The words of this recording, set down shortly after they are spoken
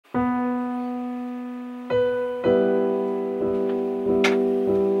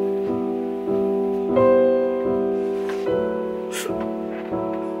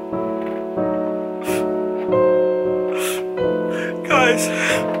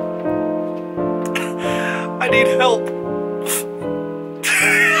I need help.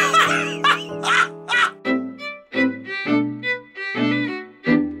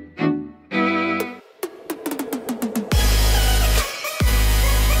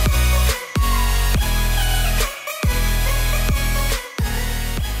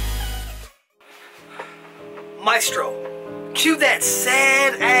 Maestro, cue that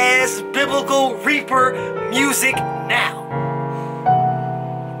sad-ass biblical reaper music now.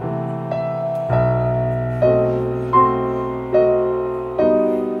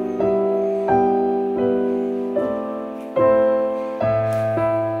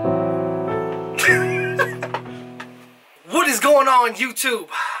 What is going on, YouTube?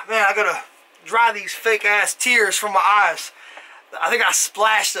 Man, I gotta dry these fake-ass tears from my eyes. I think I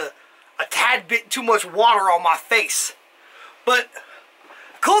splashed a tad bit too much water on my face. But the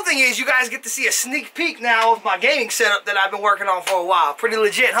cool thing is you guys get to see a sneak peek now of my gaming setup that I've been working on for a while. Pretty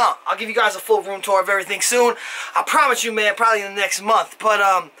legit, huh? I'll give you guys a full room tour of everything soon. I promise you, man, probably in the next month. But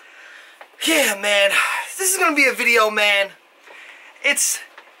yeah, man, this is gonna be a video, man. It's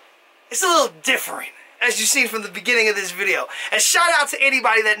a little different, as you've seen from the beginning of this video. And shout out to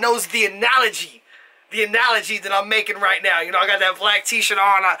anybody that knows the analogy that I'm making right now. You know, I got that black t-shirt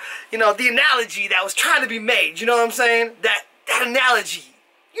on. You know, the analogy that was trying to be made. You know what I'm saying? That analogy.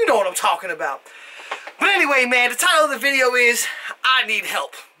 You know what I'm talking about. But anyway, man, the title of the video is I Need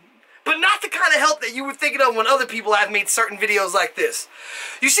Help. But not the kind of help that you were thinking of when other people have made certain videos like this.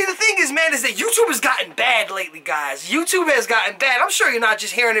 You see, the thing is, man, is that YouTube has gotten bad lately, guys. YouTube has gotten bad. I'm sure you're not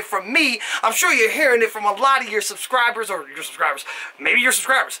just hearing it from me. I'm sure you're hearing it from a lot of your subscribers, or your subscribers, maybe your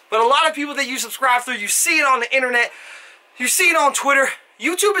subscribers. But a lot of people that you subscribe through, you see it on the internet, you see it on Twitter.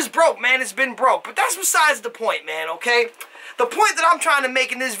 YouTube is broke, man. It's been broke. But that's besides the point, man, okay? The point that I'm trying to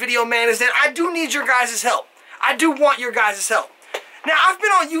make in this video, man, is that I do need your guys' help. I do want your guys' help. Now, I've been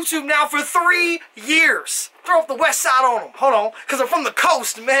on YouTube now for 3 years. Throw up the west side on them. Hold on. Because I'm from the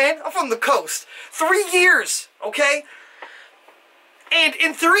coast, man. I'm from the coast. 3 years, okay? And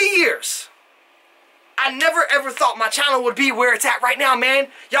in 3 years, I never ever thought my channel would be where it's at right now, man.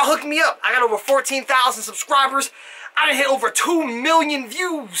 Y'all hooked me up. I got over 14,000 subscribers. I done hit over 2 million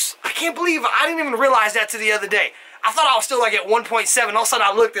views. I can't believe it. I didn't even realize that till the other day. I thought I was still like at 1.7. All of a sudden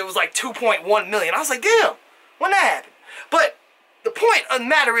I looked, it was like 2.1 million. I was like, damn, when that happened? But the point of the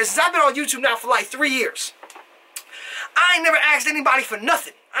matter is I've been on YouTube now for like 3 years. I ain't never asked anybody for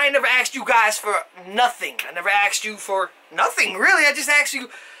nothing. I ain't never asked you guys for nothing. I never asked you for nothing, really. I just asked you,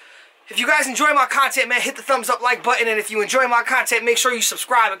 if you guys enjoy my content, man, hit the thumbs up like button. And if you enjoy my content, make sure you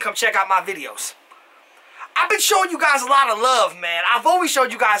subscribe and come check out my videos. I've been showing you guys a lot of love, man. I've always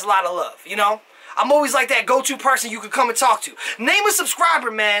showed you guys a lot of love, you know? I'm always like that go-to person you can come and talk to. Name a subscriber,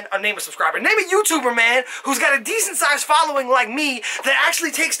 man, or name a YouTuber, man, who's got a decent-sized following like me that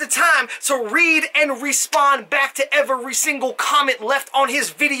actually takes the time to read and respond back to every single comment left on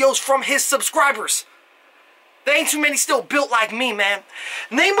his videos from his subscribers. There ain't too many still built like me, man.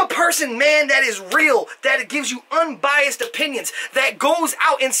 Name a person, man, that is real, that gives you unbiased opinions, that goes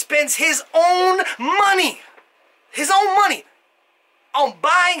out and spends his own money on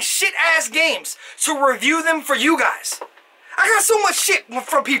buying shit-ass games to review them for you guys. I got so much shit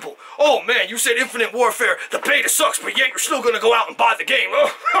from people. Oh, man, you said Infinite Warfare, the beta sucks, but yet you're still gonna go out and buy the game.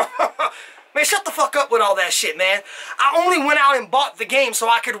 Man, shut the fuck up with all that shit, man. I only went out and bought the game so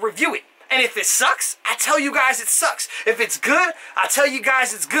I could review it. And if it sucks, I tell you guys it sucks. If it's good, I tell you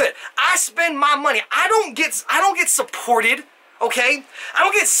guys it's good. I spend my money. I don't get supported, okay? I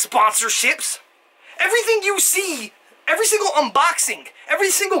don't get sponsorships. Everything you see, every single unboxing, every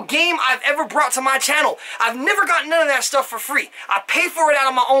single game I've ever brought to my channel, I've never gotten none of that stuff for free. I pay for it out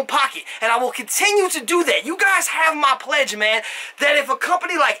of my own pocket, and I will continue to do that. You guys have my pledge, man, that if a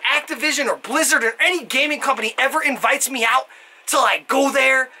company like Activision or Blizzard or any gaming company ever invites me out to, like, go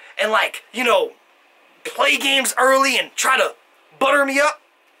there and, like, you know, play games early and try to butter me up,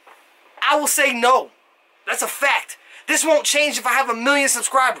 I will say no. That's a fact. This won't change if I have 1 million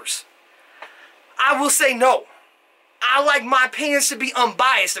subscribers. I will say no. I like my opinions to be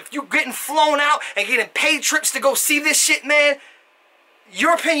unbiased. If you're getting flown out and getting paid trips to go see this shit, man,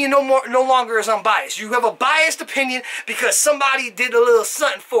 your opinion no longer is unbiased. You have a biased opinion because somebody did a little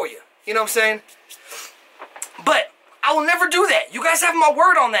something for you. You know what I'm saying? But I will never do that. You guys have my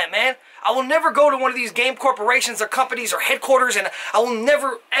word on that, man. I will never go to one of these game corporations or companies or headquarters, and I will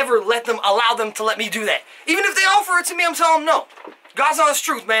never, ever allow them to let me do that. Even if they offer it to me, I'm telling them no. God's honest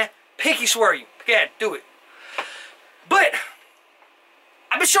truth, man. Pinky swear you. Yeah, do it. But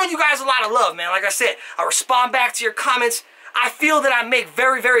I've been showing you guys a lot of love, man. Like I said, I respond back to your comments. I feel that I make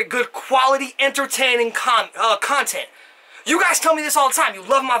very, very good quality, entertaining content. You guys tell me this all the time. You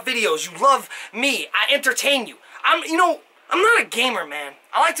love my videos. You love me. I entertain you. I'm not a gamer, man.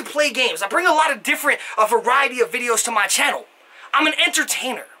 I like to play games. I bring a lot of a variety of videos to my channel. I'm an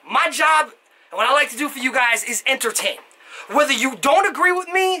entertainer. My job, and what I like to do for you guys, is entertain. Whether you don't agree with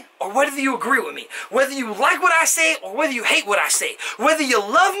me, or whether you agree with me. Whether you like what I say, or whether you hate what I say. Whether you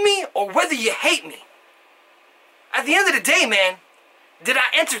love me, or whether you hate me. At the end of the day, man, did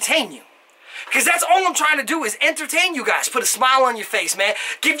I entertain you? Because that's all I'm trying to do is entertain you guys. Put a smile on your face, man.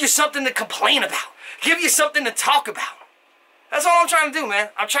 Give you something to complain about. Give you something to talk about. That's all I'm trying to do, man.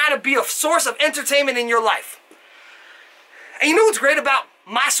 I'm trying to be a source of entertainment in your life. And you know what's great about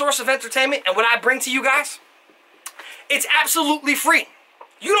my source of entertainment and what I bring to you guys? It's absolutely free.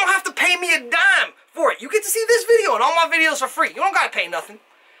 You don't have to pay me a dime for it. You get to see this video and all my videos for free. You don't got to pay nothing.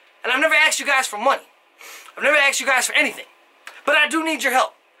 And I've never asked you guys for money. I've never asked you guys for anything. But I do need your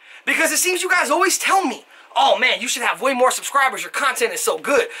help. Because it seems you guys always tell me, oh man, you should have way more subscribers. Your content is so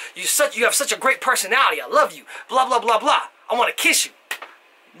good. You have such a great personality. I love you. Blah, blah, blah, blah. I want to kiss you.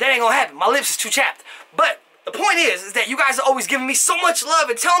 That ain't going to happen. My lips is too chapped. But the point is that you guys are always giving me so much love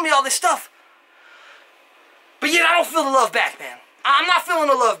and telling me all this stuff. But yet I don't feel the love back, man. I'm not feeling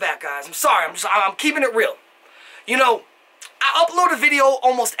the love back, guys. I'm sorry. I'm keeping it real. You know, I upload a video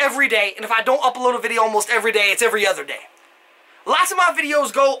almost every day. And if I don't upload a video almost every day, it's every other day. Lots of my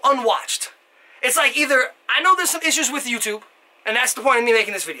videos go unwatched. It's like either, I know there's some issues with YouTube, and that's the point of me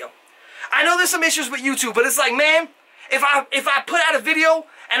making this video. I know there's some issues with YouTube, but it's like, man, if I put out a video,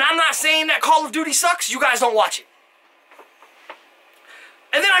 and I'm not saying that Call of Duty sucks, you guys don't watch it.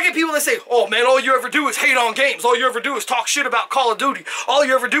 And then I get people that say, oh man, all you ever do is hate on games. All you ever do is talk shit about Call of Duty. All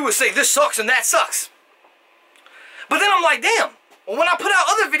you ever do is say this sucks and that sucks. But then I'm like, damn, well, when I put out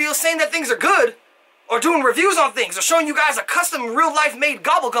other videos saying that things are good, or doing reviews on things, or showing you guys a custom real-life made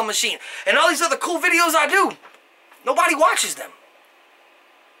gobblegum machine, and all these other cool videos I do, nobody watches them.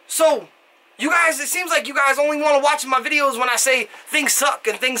 So, you guys, it seems like you guys only want to watch my videos when I say things suck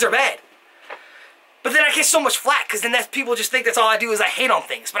and things are bad. But then I get so much flack, because then people just think that's all I do is I hate on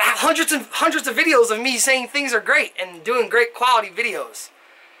things. But I have hundreds and hundreds of videos of me saying things are great, and doing great quality videos.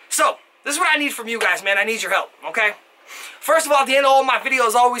 So, this is what I need from you guys, man. I need your help, okay? First of all, at the end of all my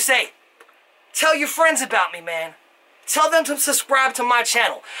videos, I always say, tell your friends about me, man. Tell them to subscribe to my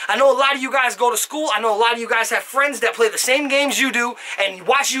channel. I know a lot of you guys go to school. I know a lot of you guys have friends that play the same games you do and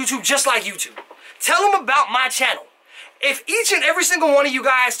watch YouTube just like YouTube. Tell them about my channel. If each and every single one of you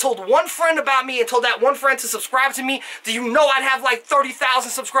guys told one friend about me and told that one friend to subscribe to me, do you know I'd have like 30,000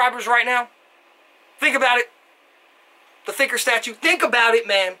 subscribers right now? Think about it. The thinker statue. Think about it,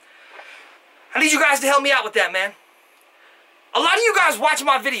 man. I need you guys to help me out with that, man. A lot of you guys watch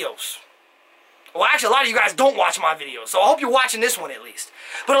my videos. Well, actually, a lot of you guys don't watch my videos, so I hope you're watching this one at least.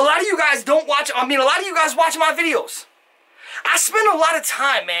 But a lot of you guys don't watch, a lot of you guys watch my videos. I spend a lot of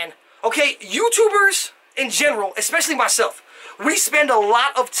time, man. Okay, YouTubers in general, especially myself, we spend a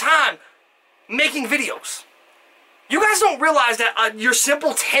lot of time making videos. You guys don't realize that your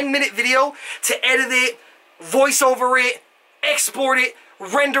simple 10-minute video, to edit it, voice over it, export it,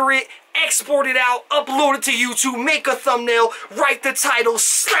 render it, export it out, upload it to YouTube, make a thumbnail, write the title,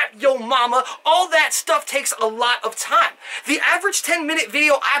 slap your mama, all that stuff takes a lot of time. The average 10-minute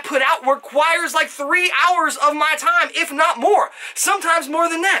video I put out requires like 3 hours of my time, if not more. Sometimes more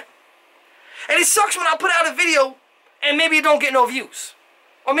than that. And it sucks when I put out a video and maybe it don't get no views.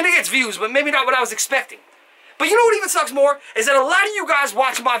 I mean, it gets views, but maybe not what I was expecting. But you know what even sucks more? Is that a lot of you guys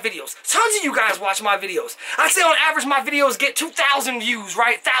watch my videos. Tons of you guys watch my videos. I'd say on average my videos get 2,000 views,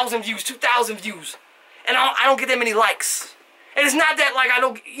 right? 1,000 views, 2,000 views. And I don't get that many likes. And it's not that like I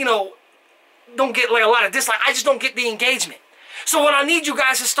don't, don't get like a lot of dislikes. I just don't get the engagement. So what I need you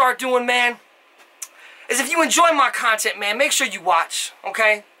guys to start doing, man, is if you enjoy my content, man, make sure you watch,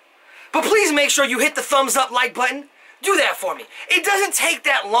 okay? But please make sure you hit the thumbs up like button. Do that for me. It doesn't take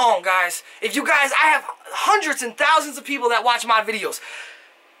that long, guys. If you guys, I have hundreds and thousands of people that watch my videos.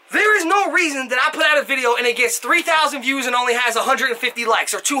 There is no reason that I put out a video and it gets 3,000 views and only has 150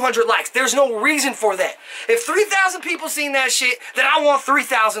 likes or 200 likes. There's no reason for that. If 3,000 people seen that shit, then I want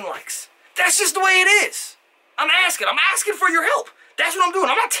 3,000 likes. That's just the way it is. I'm asking for your help. That's what I'm doing.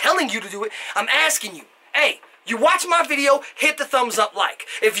 I'm not telling you to do it. I'm asking you. Hey, you watch my video, hit the thumbs up like.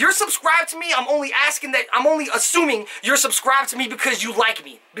 If you're subscribed to me, I'm only assuming you're subscribed to me because you like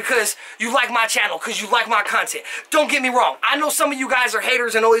me, because you like my channel, because you like my content. Don't get me wrong. I know some of you guys are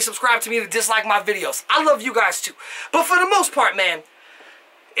haters and only subscribe to me to dislike my videos. I love you guys too. But for the most part, man,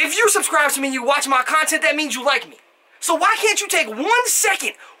 if you subscribe to me and you watch my content, that means you like me. So why can't you take 1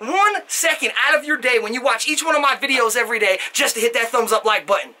 second out of your day when you watch each one of my videos every day just to hit that thumbs up like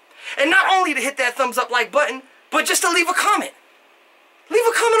button? And not only to hit that thumbs up like button, but just to leave a comment. Leave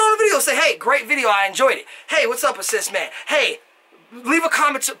a comment on the video. Say, hey, great video, I enjoyed it. Hey, what's up, Assist Man? Hey, leave a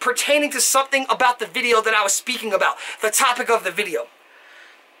comment pertaining to something about the video that I was speaking about, the topic of the video.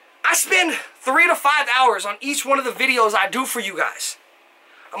 I spend 3 to 5 hours on each one of the videos I do for you guys.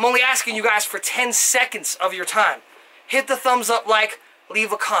 I'm only asking you guys for 10 seconds of your time. Hit the thumbs up, like,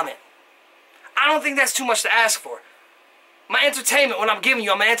 leave a comment. I don't think that's too much to ask for. My entertainment, when I'm giving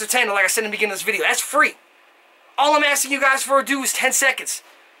you, I'm an entertainer, like I said in the beginning of this video. That's free. All I'm asking you guys for to do is 10 seconds.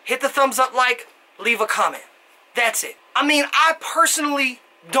 Hit the thumbs up, like, leave a comment. That's it. I mean, I personally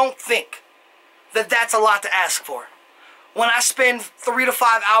don't think that that's a lot to ask for. When I spend 3 to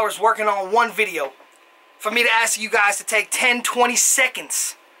 5 hours working on one video, for me to ask you guys to take 10, 20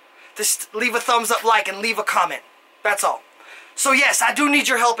 seconds to leave a thumbs up, like, and leave a comment. That's all. So yes, I do need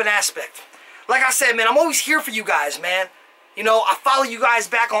your help in aspect. Like I said, man, I'm always here for you guys, man. You know, I follow you guys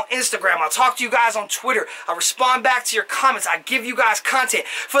back on Instagram. I talk to you guys on Twitter. I respond back to your comments. I give you guys content.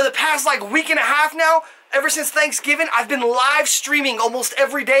 For the past, like, week and a half now, ever since Thanksgiving, I've been live streaming almost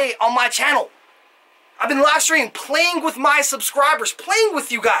every day on my channel. I've been live streaming, playing with my subscribers, playing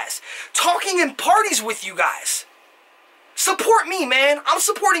with you guys, talking in parties with you guys. Support me, man. I'm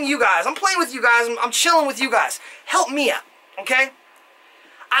supporting you guys. I'm playing with you guys. I'm chilling with you guys. Help me out, okay?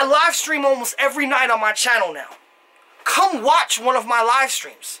 I live stream almost every night on my channel now. Come watch one of my live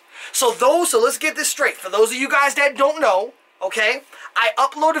streams. So let's get this straight. For those of you guys that don't know, okay, I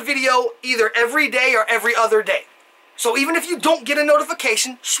upload a video either every day or every other day. So even if you don't get a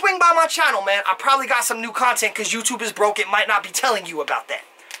notification, swing by my channel, man. I probably got some new content because YouTube is broke. It might not be telling you about that.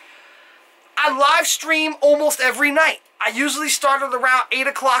 I live stream almost every night. I usually start at around 8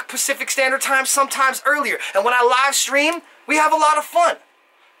 o'clock Pacific Standard Time, sometimes earlier. And when I live stream, we have a lot of fun.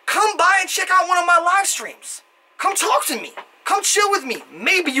 Come by and check out one of my live streams. Come talk to me. Come chill with me.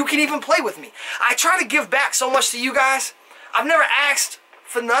 Maybe you can even play with me. I try to give back so much to you guys. I've never asked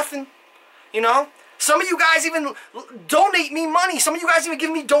for nothing, you know? Some of you guys even donate me money. Some of you guys even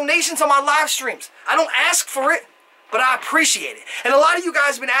give me donations on my live streams. I don't ask for it, but I appreciate it. And a lot of you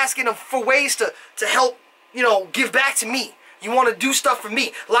guys have been asking for ways to help, you know, give back to me. You want to do stuff for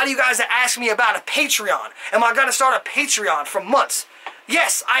me. A lot of you guys that ask me about a Patreon. Am I going to start a Patreon for months?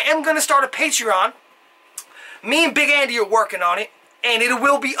 Yes, I am going to start a Patreon. Me and Big Andy are working on it, and it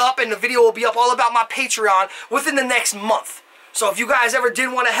will be up, and the video will be up all about my Patreon within the next month. So if you guys ever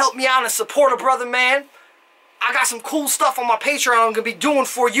did want to help me out and support a brother, man, I got some cool stuff on my Patreon I'm going to be doing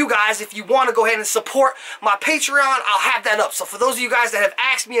for you guys. If you want to go ahead and support my Patreon, I'll have that up. So for those of you guys that have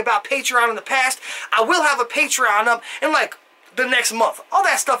asked me about Patreon in the past, I will have a Patreon up in like the next month. All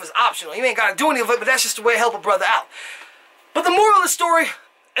that stuff is optional. You ain't got to do any of it, but that's just the way to help a brother out. But the moral of the story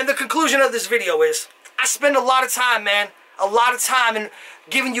and the conclusion of this video is, I spend a lot of time, man, a lot of time in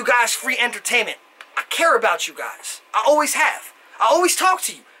giving you guys free entertainment. I care about you guys. I always have. I always talk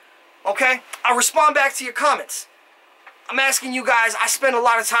to you, okay? I respond back to your comments. I'm asking you guys, I spend a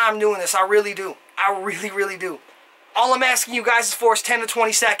lot of time doing this. I really do. I really, really do. All I'm asking you guys is 10 to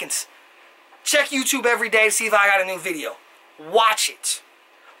 20 seconds. Check YouTube every day to see if I got a new video. Watch it.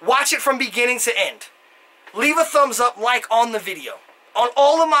 Watch it from beginning to end. Leave a thumbs up, like on the video. On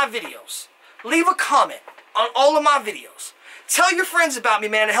all of my videos. Leave a comment on all of my videos. Tell your friends about me,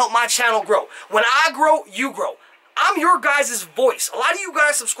 man, to help my channel grow. When I grow, you grow. I'm your guys' voice. A lot of you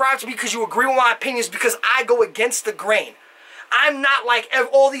guys subscribe to me because you agree with my opinions because I go against the grain. I'm not like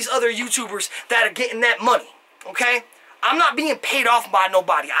all these other YouTubers that are getting that money, okay? I'm not being paid off by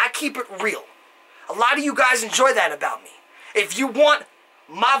nobody. I keep it real. A lot of you guys enjoy that about me. If you want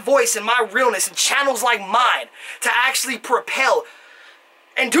my voice and my realness and channels like mine to actually propel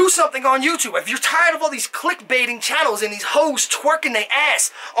and do something on YouTube. If you're tired of all these clickbaiting channels and these hoes twerking their ass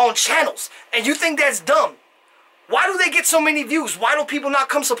on channels and you think that's dumb, why do they get so many views? Why do people not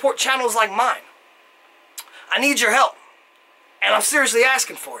come support channels like mine? I need your help. And I'm seriously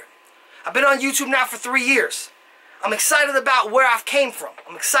asking for it. I've been on YouTube now for 3 years. I'm excited about where I've came from.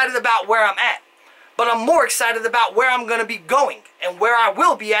 I'm excited about where I'm at. But I'm more excited about where I'm going to be going and where I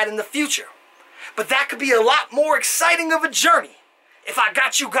will be at in the future. But that could be a lot more exciting of a journey if I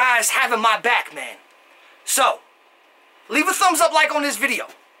got you guys having my back, man. So, leave a thumbs up, like on this video.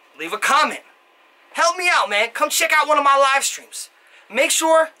 Leave a comment. Help me out, man. Come check out one of my live streams. Make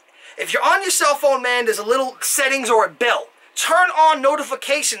sure, if you're on your cell phone, man, there's a little settings or a bell. Turn on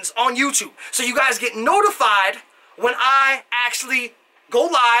notifications on YouTube so you guys get notified when I actually go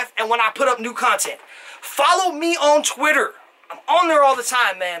live and when I put up new content. Follow me on Twitter. I'm on there all the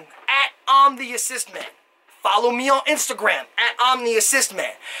time, man. @OmTheAssistMan. Follow me on Instagram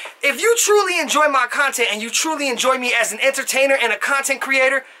 @OmTheAssistMan. If you truly enjoy my content and you truly enjoy me as an entertainer and a content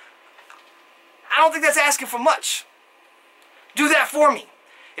creator, I don't think that's asking for much. Do that for me.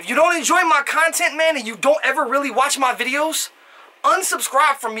 If you don't enjoy my content, man, and you don't ever really watch my videos,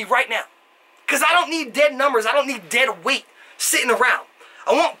 unsubscribe from me right now. Because I don't need dead numbers. I don't need dead weight sitting around.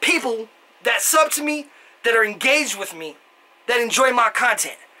 I want people that sub to me, that are engaged with me, that enjoy my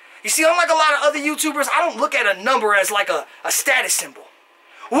content. You see, unlike a lot of other YouTubers, I don't look at a number as like a status symbol.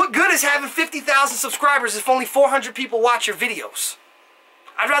 What good is having 50,000 subscribers if only 400 people watch your videos?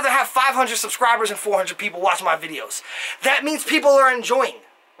 I'd rather have 500 subscribers and 400 people watch my videos. That means people are enjoying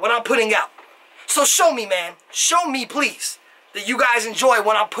what I'm putting out. So show me, man. Show me, please, that you guys enjoy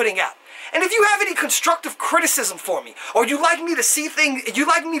what I'm putting out. And if you have any constructive criticism for me, or you like me to see things, you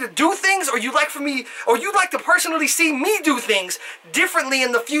like me to do things, or you like to personally see me do things differently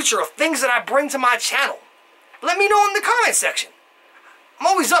in the future of things that I bring to my channel, let me know in the comment section. I'm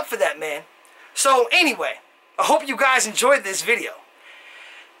always up for that, man. So anyway, I hope you guys enjoyed this video.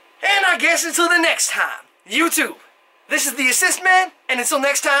 And I guess until the next time, YouTube, this is the Assist Man, and until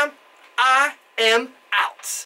next time, I am